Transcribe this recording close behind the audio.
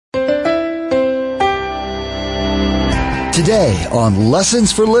Today on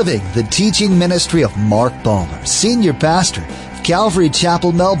Lessons for Living, the teaching ministry of Mark Balmer, Senior Pastor of Calvary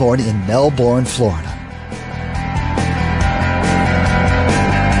Chapel, Melbourne in Melbourne, Florida.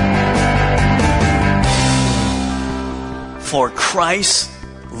 For Christ's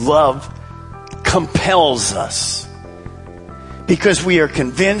love compels us, because we are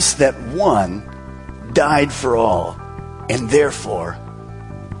convinced that one died for all, and therefore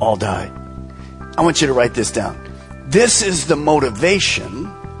all died. I want you to write this down. This is the motivation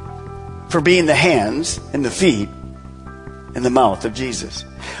for being the hands and the feet and the mouth of Jesus.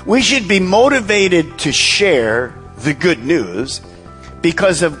 We should be motivated to share the good news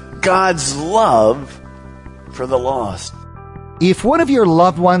because of God's love for the lost. If one of your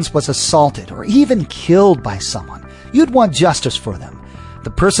loved ones was assaulted or even killed by someone, you'd want justice for them.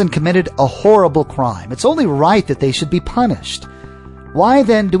 The person committed a horrible crime. It's only right that they should be punished. Why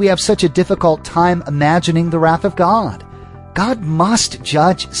then do we have such a difficult time imagining the wrath of God? God must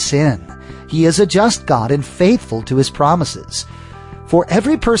judge sin. He is a just God and faithful to his promises. For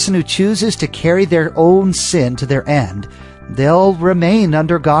every person who chooses to carry their own sin to their end, they'll remain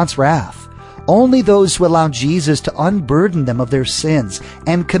under God's wrath. Only those who allow Jesus to unburden them of their sins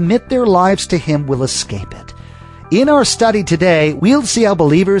and commit their lives to him will escape it. In our study today, we'll see how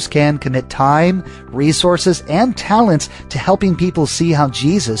believers can commit time, resources, and talents to helping people see how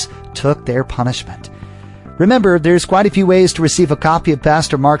Jesus took their punishment. Remember, there's quite a few ways to receive a copy of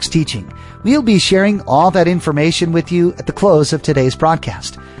Pastor Mark's teaching. We'll be sharing all that information with you at the close of today's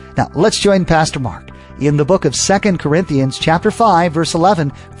broadcast. Now, let's join Pastor Mark in the book of 2 Corinthians chapter 5, verse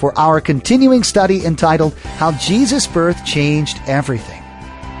 11 for our continuing study entitled, How Jesus' Birth Changed Everything.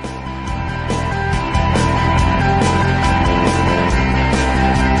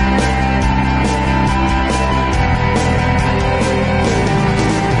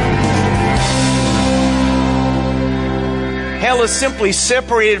 Hell is simply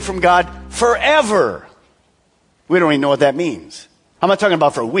separated from God forever. We don't even know what that means. I'm not talking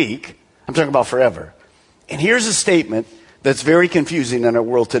about for a week. I'm talking about forever. And here's a statement that's very confusing in our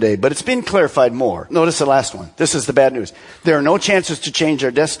world today, but it's been clarified more. Notice the last one. This is the bad news. There are no chances to change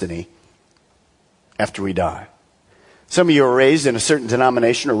our destiny after we die. Some of you were raised in a certain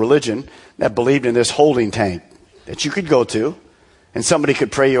denomination or religion that believed in this holding tank that you could go to, and somebody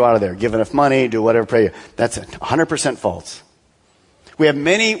could pray you out of there, give enough money, do whatever, pray you. That's 100% false. We have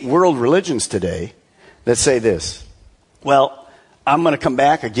many world religions today that say this: well, I'm going to come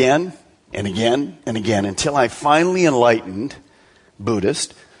back again and again and again until I finally enlightened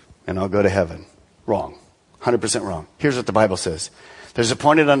Buddhist, and I'll go to heaven. Wrong. 100% wrong. Here's what the Bible says. There's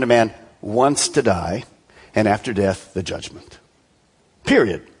appointed unto man once to die, and after death, the judgment.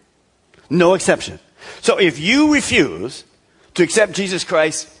 Period. No exception. So if you refuse to accept Jesus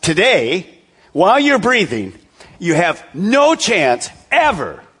Christ today, while you're breathing, you have no chance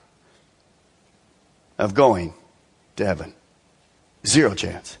ever of going to heaven. Zero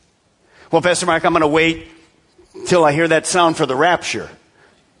chance. Well, Pastor Mark, I'm going to wait till I hear that sound for the rapture,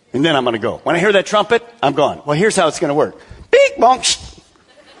 and then I'm going to go. When I hear that trumpet, I'm gone. Well, here's how it's going to work. Beep, bonk.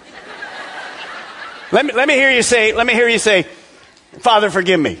 Let me hear you say, Father,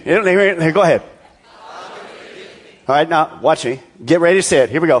 forgive me. Go ahead. All right, now watch me. Get ready to say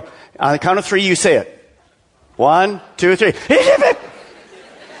it. Here we go. On the count of 3, you say it. 1, 2, 3.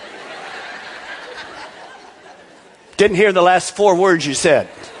 Didn't hear the last 4 words you said.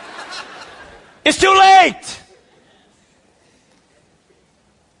 It's too late.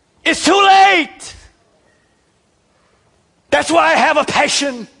 It's too late. That's why I have a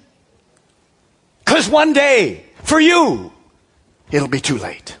passion. Because one day, for you, it'll be too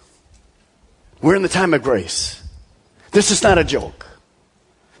late. We're in the time of grace. This is not a joke.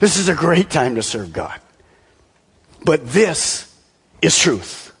 This is a great time to serve God. But this is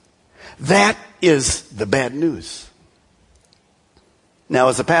truth. That is the bad news. Now,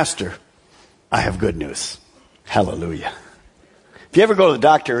 as a pastor, I have good news. Hallelujah. If you ever go to the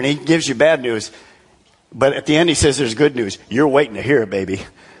doctor and he gives you bad news, but at the end he says there's good news, you're waiting to hear it, baby.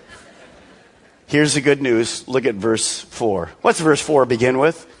 Here's the good news. Look at verse 4. What's verse 4 begin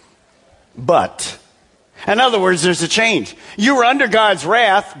with? But. In other words, there's a change. You were under God's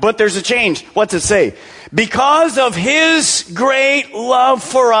wrath, but there's a change. What's it say? Because of his great love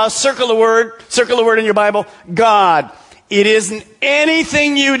for us, circle the word in your Bible, God. It isn't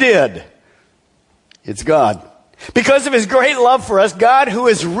anything you did. It's God. Because of his great love for us, God, who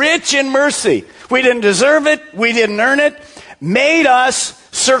is rich in mercy, we didn't deserve it, we didn't earn it, made us,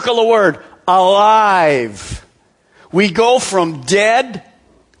 circle the word, alive. We go from dead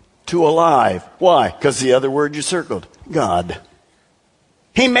to alive. Why? Because the other word you circled, God.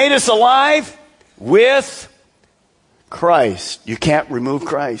 He made us alive with Christ. You can't remove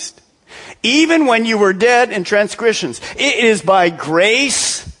Christ. Even when you were dead in transgressions, it is by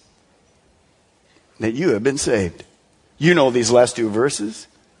grace that you have been saved. You know these last two verses.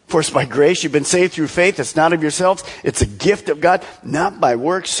 For it's by grace you've been saved through faith. It's not of yourselves. It's a gift of God, not by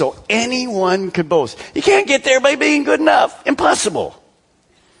works, so anyone could boast. You can't get there by being good enough. Impossible.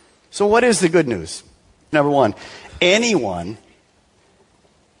 So what is the good news? Number one, anyone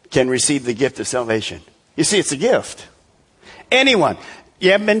can receive the gift of salvation. You see, it's a gift. Anyone.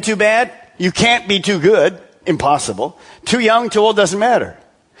 You haven't been too bad. You can't be too good. Impossible. Too young, too old, doesn't matter.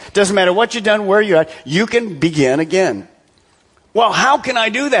 Doesn't matter what you've done, where you're at. You can begin again. Well, how can I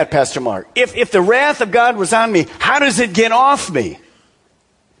do that, Pastor Mark? If the wrath of God was on me, how does it get off me?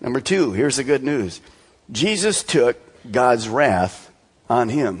 Number two, here's the good news. Jesus took God's wrath on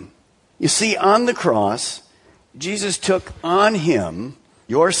him. You see, on the cross, Jesus took on him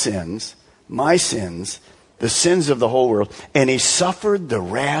your sins, my sins, the sins of the whole world, and he suffered the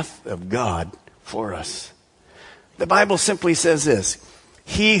wrath of God for us. The Bible simply says this: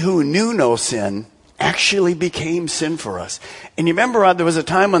 he who knew no sin actually became sin for us. And you remember there was a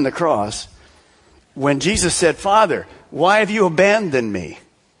time on the cross when Jesus said, Father, why have you abandoned me?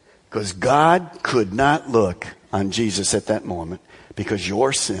 Because God could not look on Jesus at that moment, because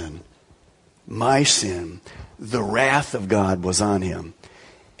your sin, my sin, the wrath of God was on him.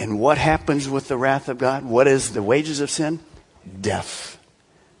 And what happens with the wrath of God? What is the wages of sin? Death.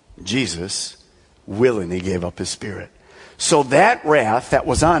 Jesus willingly gave up his spirit. So that wrath that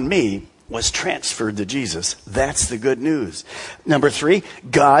was on me was transferred to Jesus. That's the good news. Number three,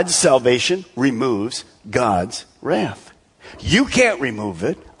 God's salvation removes God's wrath. You can't remove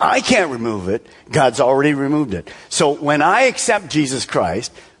it. I can't remove it. God's already removed it. So when I accept Jesus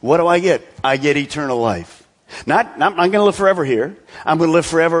Christ, what do I get? I get eternal life. I'm going to live forever here. I'm going to live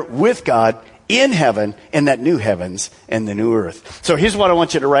forever with God in heaven, in that new heavens and the new earth. So here's what I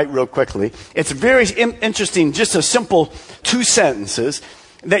want you to write real quickly. It's very interesting, just a simple 2 sentences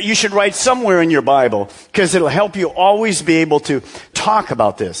that you should write somewhere in your Bible, because it'll help you always be able to talk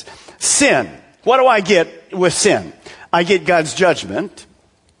about this. Sin. What do I get with sin? I get God's judgment.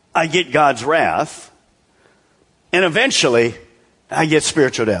 I get God's wrath. And eventually, I get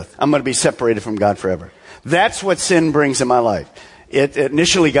spiritual death. I'm going to be separated from God forever. That's what sin brings in my life.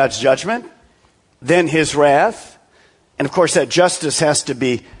 Initially God's judgment, then his wrath, and of course that justice has to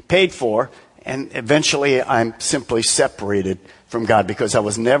be paid for, and eventually I'm simply separated from God, because I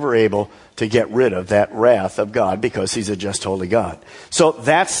was never able to get rid of that wrath of God, because he's a just, holy God. So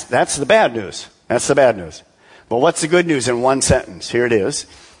that's the bad news. That's the bad news. But what's the good news in one sentence? Here it is.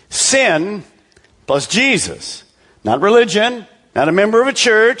 Sin plus Jesus. Not religion, not a member of a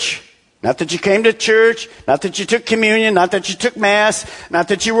church, not that you came to church, not that you took communion, not that you took mass, not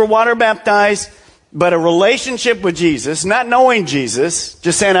that you were water baptized, but a relationship with Jesus, not knowing Jesus,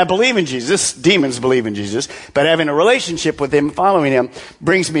 just saying I believe in Jesus. Demons believe in Jesus, but having a relationship with him, following him,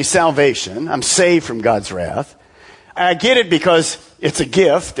 brings me salvation. I'm saved from God's wrath. I get it because it's a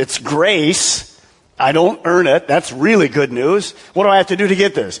gift. It's grace. I don't earn it. That's really good news. What do I have to do to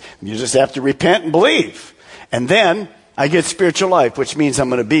get this? You just have to repent and believe. And then I get spiritual life, which means I'm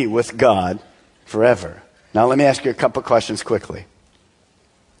going to be with God forever. Now let me ask you a couple questions quickly.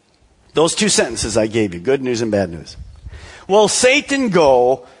 Those 2 sentences I gave you, good news and bad news. Will Satan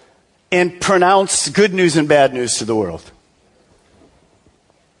go and pronounce good news and bad news to the world?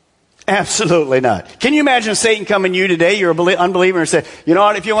 Absolutely not. Can you imagine Satan coming to you today, you're an unbeliever, and say, you know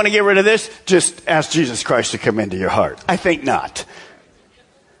what, if you want to get rid of this, just ask Jesus Christ to come into your heart? I think not.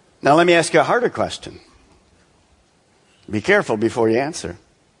 Now let me ask you a harder question. Be careful before you answer.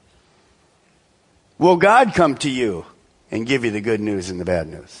 Will God come to you and give you the good news and the bad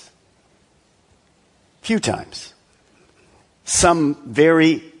news? Few times. Some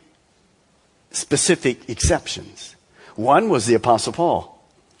very specific exceptions. One was the Apostle Paul.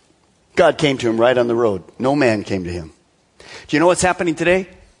 God came to him right on the road. No man came to him. Do you know what's happening today?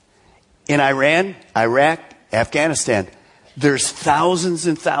 In Iran, Iraq, Afghanistan, there's thousands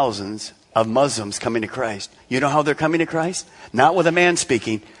and thousands of Muslims coming to Christ. You know how they're coming to Christ? Not with a man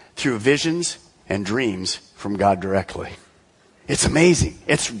speaking, through visions and dreams from God directly. It's amazing.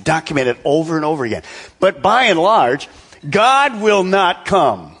 It's documented over and over again. But by and large, God will not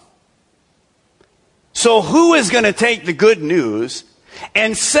come. So who is going to take the good news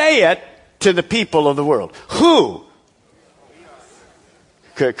and say it to the people of the world? Who?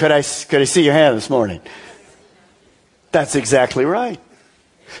 Could I see your hand this morning? That's exactly right.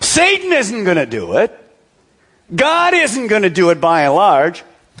 Satan isn't going to do it. God isn't going to do it by and large.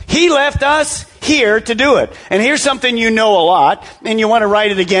 He left us. He here to do it. And here's something you know a lot, and you want to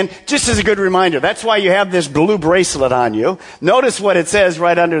write it again, just as a good reminder. That's why you have this blue bracelet on you. Notice what it says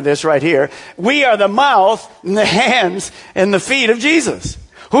right under this right here. We are the mouth and the hands and the feet of Jesus.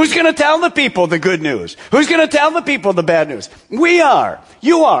 Who's going to tell the people the good news? Who's going to tell the people the bad news? We are.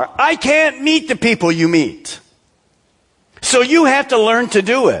 You are. I can't meet the people you meet. So you have to learn to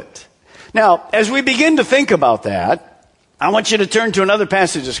do it. Now, as we begin to think about that, I want you to turn to another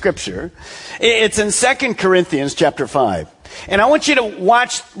passage of Scripture. It's in 2 Corinthians chapter 5. And I want you to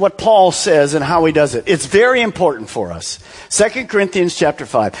watch what Paul says and how he does it. It's very important for us. 2 Corinthians chapter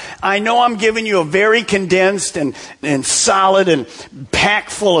 5. I know I'm giving you a very condensed and solid and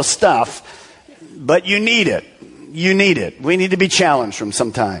packed full of stuff, but you need it. You need it. We need to be challenged from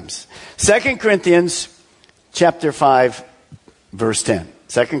sometimes. 2 Corinthians chapter 5, verse 10.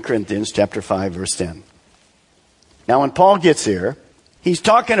 2 Corinthians chapter 5, verse 10. Now when Paul gets here, he's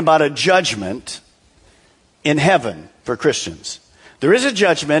talking about a judgment in heaven for Christians. There is a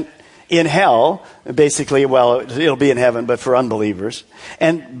judgment in hell, basically, well, it'll be in heaven, but for unbelievers.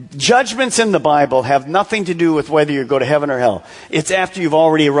 And judgments in the Bible have nothing to do with whether you go to heaven or hell. It's after you've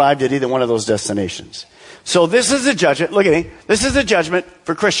already arrived at either one of those destinations. So this is a judgment, look at me, this is a judgment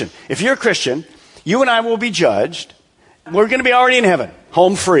for Christian. If you're a Christian, you and I will be judged. We're going to be already in heaven,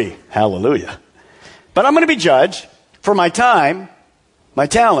 home free. Hallelujah. But I'm going to be judged for my time, my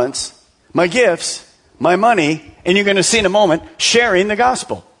talents, my gifts, my money, and you're going to see in a moment, sharing the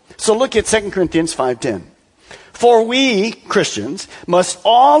gospel. So look at 2 Corinthians 5:10. For we, Christians, must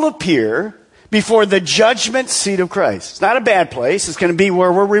all appear before the judgment seat of Christ. It's not a bad place. It's going to be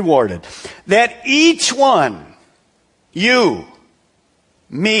where we're rewarded. That each one, you,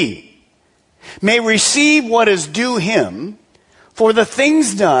 me, may receive what is due him for the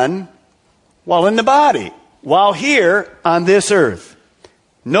things done while in the body, while here on this earth.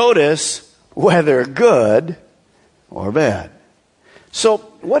 Notice whether good or bad. So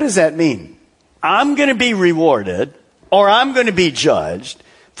what does that mean? I'm going to be rewarded, or I'm going to be judged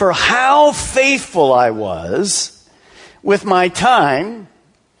for how faithful I was with my time,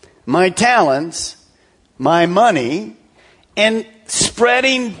 my talents, my money, and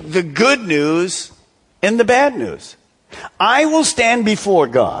spreading the good news and the bad news. I will stand before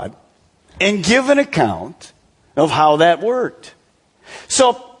God and give an account of how that worked.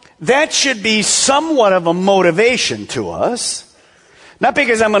 So that should be somewhat of a motivation to us. Not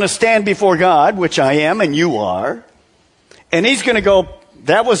because I'm going to stand before God, which I am and you are, and he's going to go,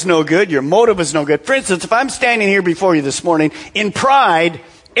 that was no good, your motive was no good. For instance, if I'm standing here before you this morning in pride,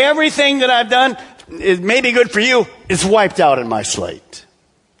 everything that I've done, it may be good for you, is wiped out in my slate.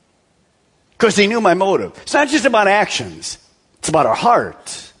 Because he knew my motive. It's not just about actions, it's about our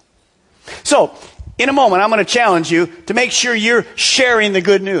heart. So, in a moment, I'm going to challenge you to make sure you're sharing the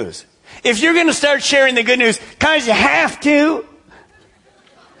good news. If you're going to start sharing the good news because you have to,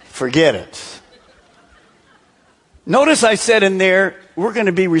 forget it. Notice I said in there, we're going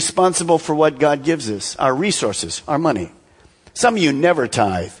to be responsible for what God gives us, our resources, our money. Some of you never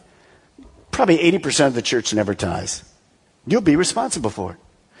tithe. Probably 80% of the church never tithes. You'll be responsible for it.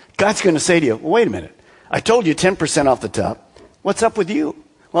 God's going to say to you, well, wait a minute. I told you 10% off the top. What's up with you?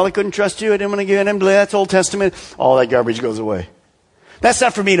 Well, I couldn't trust you. I didn't want to give an that's Old Testament. All that garbage goes away. That's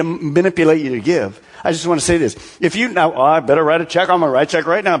not for me to manipulate you to give. I just want to say this. If you now, I better write a check. I'm going to write a check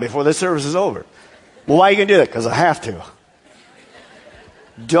right now before this service is over. Well, why are you going to do that? Because I have to.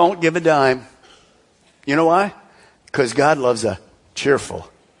 Don't give a dime. You know why? Because God loves a cheerful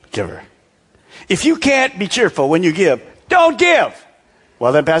giver. If you can't be cheerful when you give, don't give.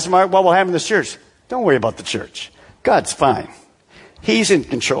 Well, then, Pastor Mark, what will happen in this church? Don't worry about the church. God's fine. He's in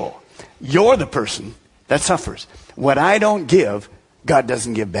control. You're the person that suffers. What I don't give, God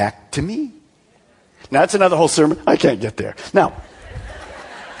doesn't give back to me. Now, that's another whole sermon. I can't get there. Now,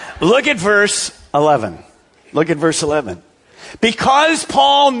 look at verse 11. Look at verse 11. Because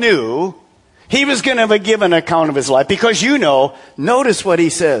Paul knew he was going to give an account of his life, because you know, notice what he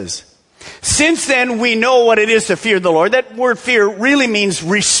says. Since then we know what it is to fear the Lord. That word fear really means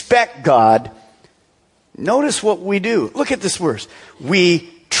respect God. Notice what we do. Look at this verse.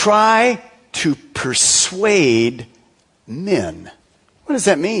 We try to persuade men. What does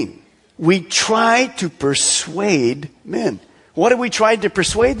that mean? We try to persuade men. What have we tried to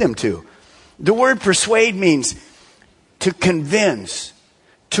persuade them to? The word persuade means to convince,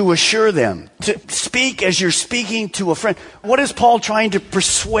 to assure them, to speak as you're speaking to a friend. What is Paul trying to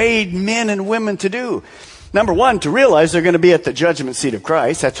persuade men and women to do? Number one, to realize they're going to be at the judgment seat of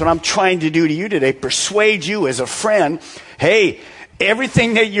Christ. That's what I'm trying to do to you today. Persuade you as a friend. Hey,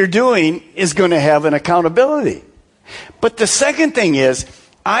 everything that you're doing is going to have an accountability. But the second thing is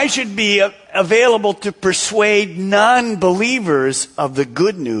I should be available to persuade non-believers of the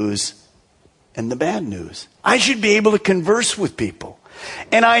good news and the bad news. I should be able to converse with people.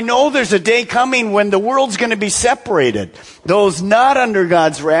 And I know there's a day coming when the world's going to be separated. Those not under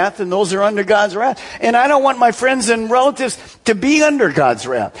God's wrath and those are under God's wrath. And I don't want my friends and relatives to be under God's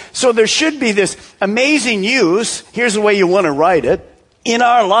wrath. So there should be this amazing use. Here's the way you want to write it. In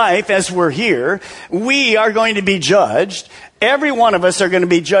our life, as we're here, we are going to be judged. Every one of us are going to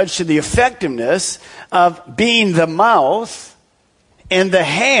be judged to the effectiveness of being the mouth and the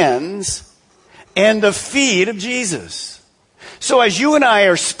hands and the feet of Jesus. So as you and I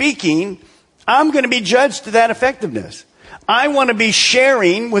are speaking, I'm going to be judged to that effectiveness. I want to be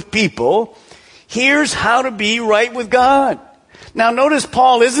sharing with people, here's how to be right with God. Now notice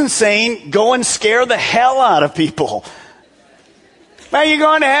Paul isn't saying, go and scare the hell out of people. Are you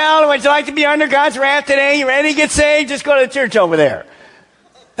going to hell? Would you like to be under God's wrath today? You ready to get saved? Just go to the church over there.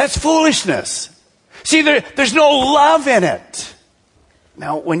 That's foolishness. See, there's no love in it.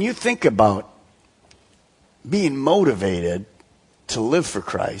 Now, when you think about being motivated to live for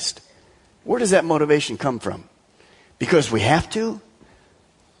Christ, where does that motivation come from? Because we have to?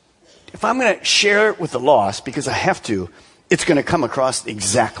 If I'm going to share it with the lost because I have to, it's going to come across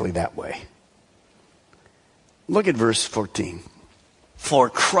exactly that way. Look at verse 14.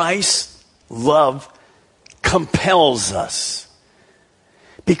 For Christ's love compels us,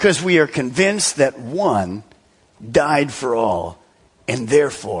 because we are convinced that one died for all, and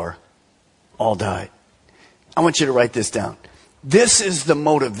therefore all died. I want you to write this down. This is the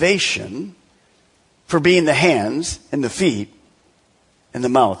motivation for being the hands and the feet and the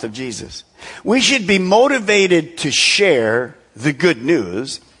mouth of Jesus. We should be motivated to share the good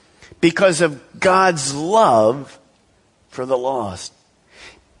news because of God's love for the lost.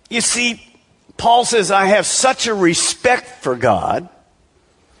 You see, Paul says, I have such a respect for God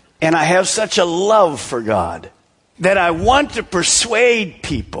and I have such a love for God that I want to persuade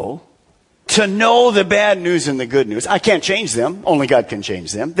people to know the bad news and the good news. I can't change them. Only God can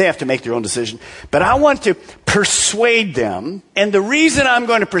change them. They have to make their own decision. But I want to persuade them. And the reason I'm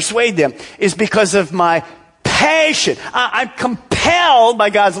going to persuade them is because of my passion. I'm compelled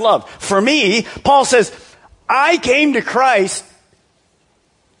by God's love. For me, Paul says, I came to Christ.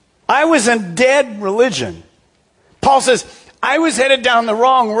 I was in dead religion. Paul says, I was headed down the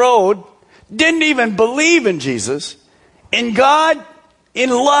wrong road, didn't even believe in Jesus, and God, in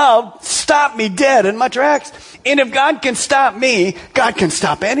love, stopped me dead in my tracks. And if God can stop me, God can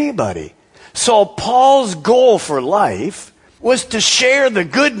stop anybody. So Paul's goal for life was to share the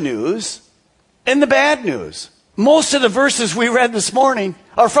good news and the bad news. Most of the verses we read this morning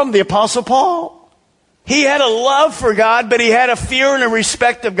are from the Apostle Paul. He had a love for God, but he had a fear and a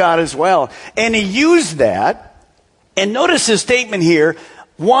respect of God as well. And he used that. And notice his statement here,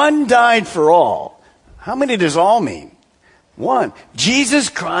 one died for all. How many does all mean? One. Jesus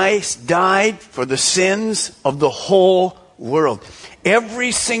Christ died for the sins of the whole world.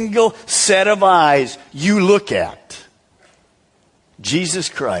 Every single set of eyes you look at, Jesus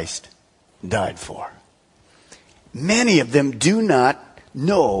Christ died for. Many of them do not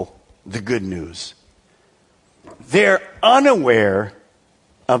know the good news. They're unaware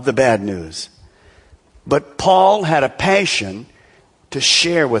of the bad news. But Paul had a passion to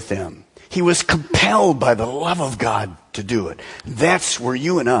share with them. He was compelled by the love of God to do it. That's where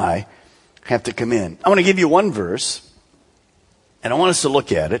you and I have to come in. I want to give you one verse, and I want us to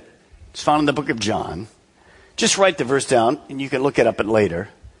look at it. It's found in the book of John. Just write the verse down, and you can look it up later.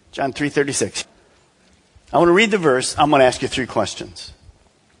 John 3:36. I want to read the verse. I'm going to ask you 3 questions.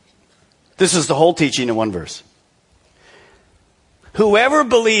 This is the whole teaching in one verse. Whoever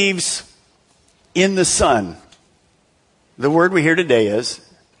believes in the Son, the word we hear today is,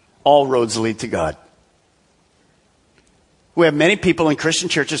 all roads lead to God. We have many people in Christian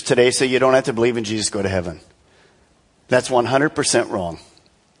churches today say you don't have to believe in Jesus to go to heaven. That's 100% wrong.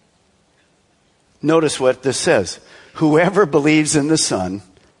 Notice what this says. Whoever believes in the Son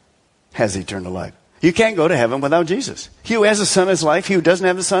has eternal life. You can't go to heaven without Jesus. He who has the Son has life. He who doesn't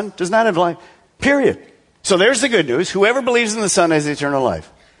have the Son does not have life. Period. So there's the good news. Whoever believes in the Son has eternal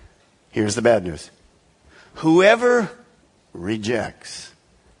life. Here's the bad news. Whoever rejects.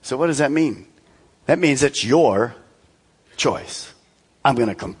 So what does that mean? That means it's your choice. I'm going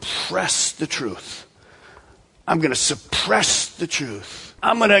to compress the truth. I'm going to suppress the truth.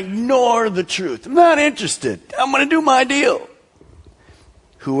 I'm going to ignore the truth. I'm not interested. I'm going to do my deal.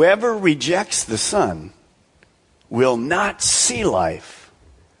 Whoever rejects the Son will not see life.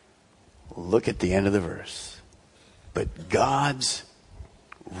 Look at the end of the verse. But God's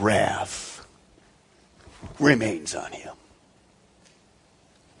wrath remains on him.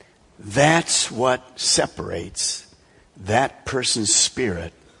 That's what separates that person's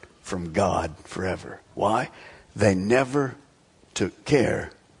spirit from God forever. Why? They never took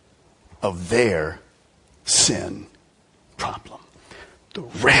care of their sin problem. The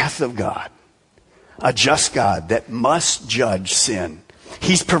wrath of God, a just God that must judge sin.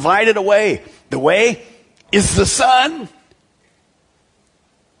 He's provided a way. The way is the Son.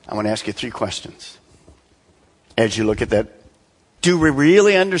 I want to ask you 3 questions as you look at that. Do we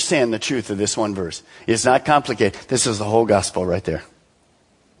really understand the truth of this one verse? It's not complicated. This is the whole gospel right there.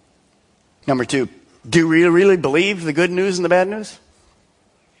 Number 2, do we really believe the good news and the bad news?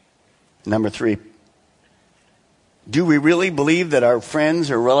 Number 3, do we really believe that our friends,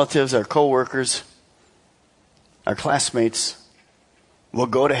 our relatives, our co-workers, our classmates will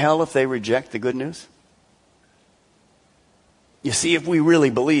go to hell if they reject the good news? You see, if we really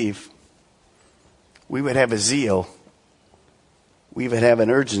believe, we would have a zeal, we would have an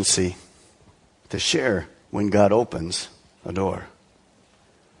urgency to share when God opens a door.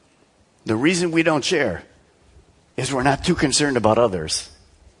 The reason we don't share is we're not too concerned about others.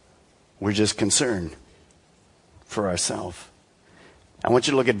 We're just concerned for ourselves. I want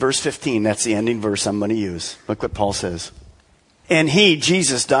you to look at verse 15. That's the ending verse I'm going to use. Look what Paul says. And he,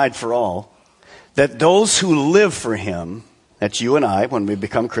 Jesus, died for all, that those who live for him, that's you and I when we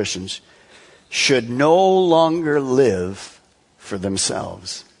become Christians, should no longer live for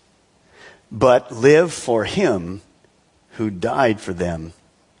themselves, but live for him who died for them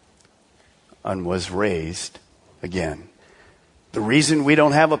and was raised again. The reason we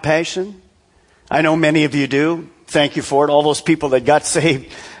don't have a passion, I know many of you do. Thank you for it. All those people that got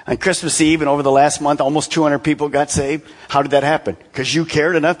saved on Christmas Eve and over the last month, almost 200 people got saved. How did that happen? Because you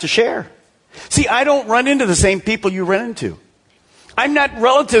cared enough to share. See, I don't run into the same people you run into. I'm not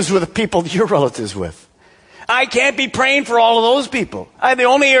relatives with the people you're relatives with. I can't be praying for all of those people. I'm the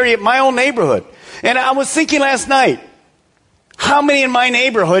only area, my own neighborhood. And I was thinking last night, how many in my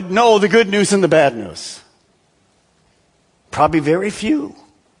neighborhood know the good news and the bad news? Probably very few.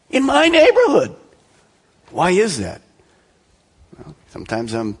 In my neighborhood. Why is that? Well,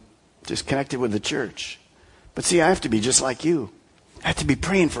 sometimes I'm disconnected with the church. But see, I have to be just like you. I have to be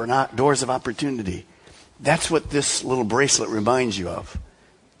praying for doors of opportunity. That's what this little bracelet reminds you of.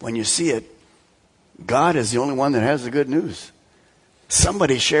 When you see it, God is the only one that has the good news.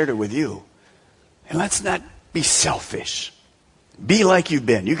 Somebody shared it with you. And let's not be selfish. Be like you've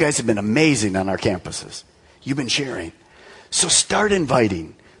been. You guys have been amazing on our campuses. You've been sharing. So start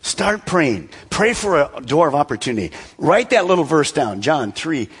inviting. Start praying. Pray for a door of opportunity. Write that little verse down, John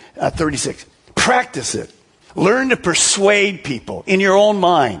 3:36. Practice it. Learn to persuade people in your own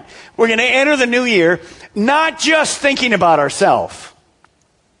mind. We're going to enter the new year not just thinking about ourselves,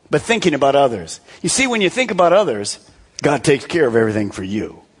 but thinking about others. You see, when you think about others, God takes care of everything for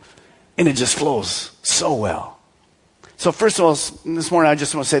you. And it just flows so well. So first of all, this morning I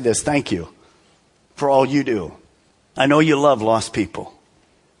just want to say this. Thank you for all you do. I know you love lost people.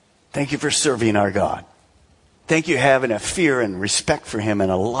 Thank you for serving our God. Thank you for having a fear and respect for him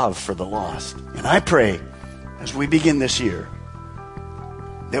and a love for the lost. And I pray as we begin this year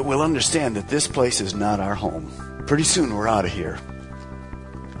that we'll understand that this place is not our home. Pretty soon we're out of here.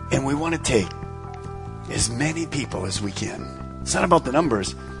 And we want to take as many people as we can. It's not about the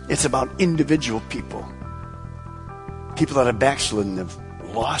numbers. It's about individual people. People that have backslidden and have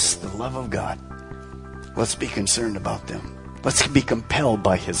lost the love of God. Let's be concerned about them. Let's be compelled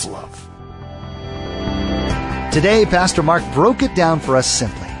by his love. Today, Pastor Mark broke it down for us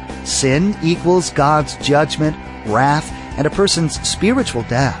simply. Sin equals God's judgment, wrath, and a person's spiritual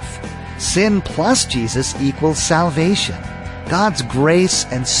death. Sin plus Jesus equals salvation, God's grace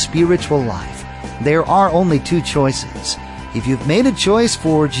and spiritual life. There are only 2 choices. If you've made a choice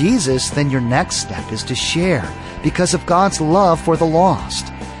for Jesus, then your next step is to share because of God's love for the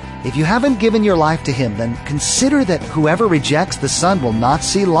lost. If you haven't given your life to him, then consider that whoever rejects the Son will not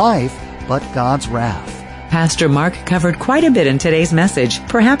see life, but God's wrath. Pastor Mark covered quite a bit in today's message.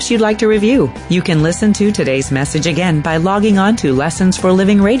 Perhaps you'd like to review. You can listen to today's message again by logging on to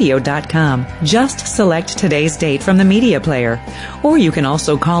lessonsforlivingradio.com. Just select today's date from the media player. Or you can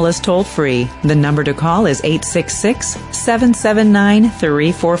also call us toll-free. The number to call is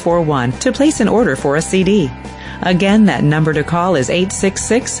 866-779-3441 to place an order for a CD. Again, that number to call is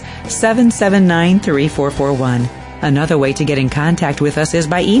 866-779-3441. Another way to get in contact with us is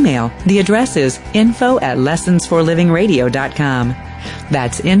by email. The address is info@lessonsforlivingradio.com.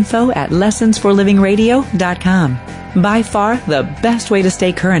 That's info@lessonsforlivingradio.com. By far, the best way to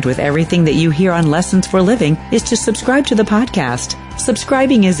stay current with everything that you hear on Lessons for Living is to subscribe to the podcast.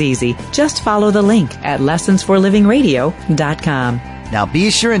 Subscribing is easy. Just follow the link at lessonsforlivingradio.com. Now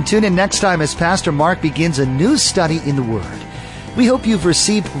be sure and tune in next time as Pastor Mark begins a new study in the Word. We hope you've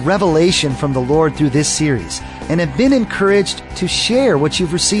received revelation from the Lord through this series and have been encouraged to share what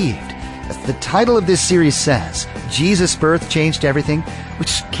you've received. As the title of this series says, Jesus' birth changed everything,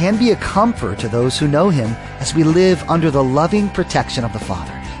 which can be a comfort to those who know Him as we live under the loving protection of the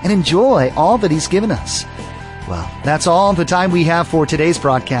Father and enjoy all that He's given us. Well, that's all the time we have for today's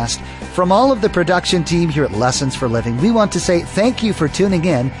broadcast. From all of the production team here at Lessons for Living, we want to say thank you for tuning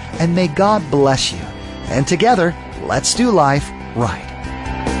in, and may God bless you. And together, let's do life right.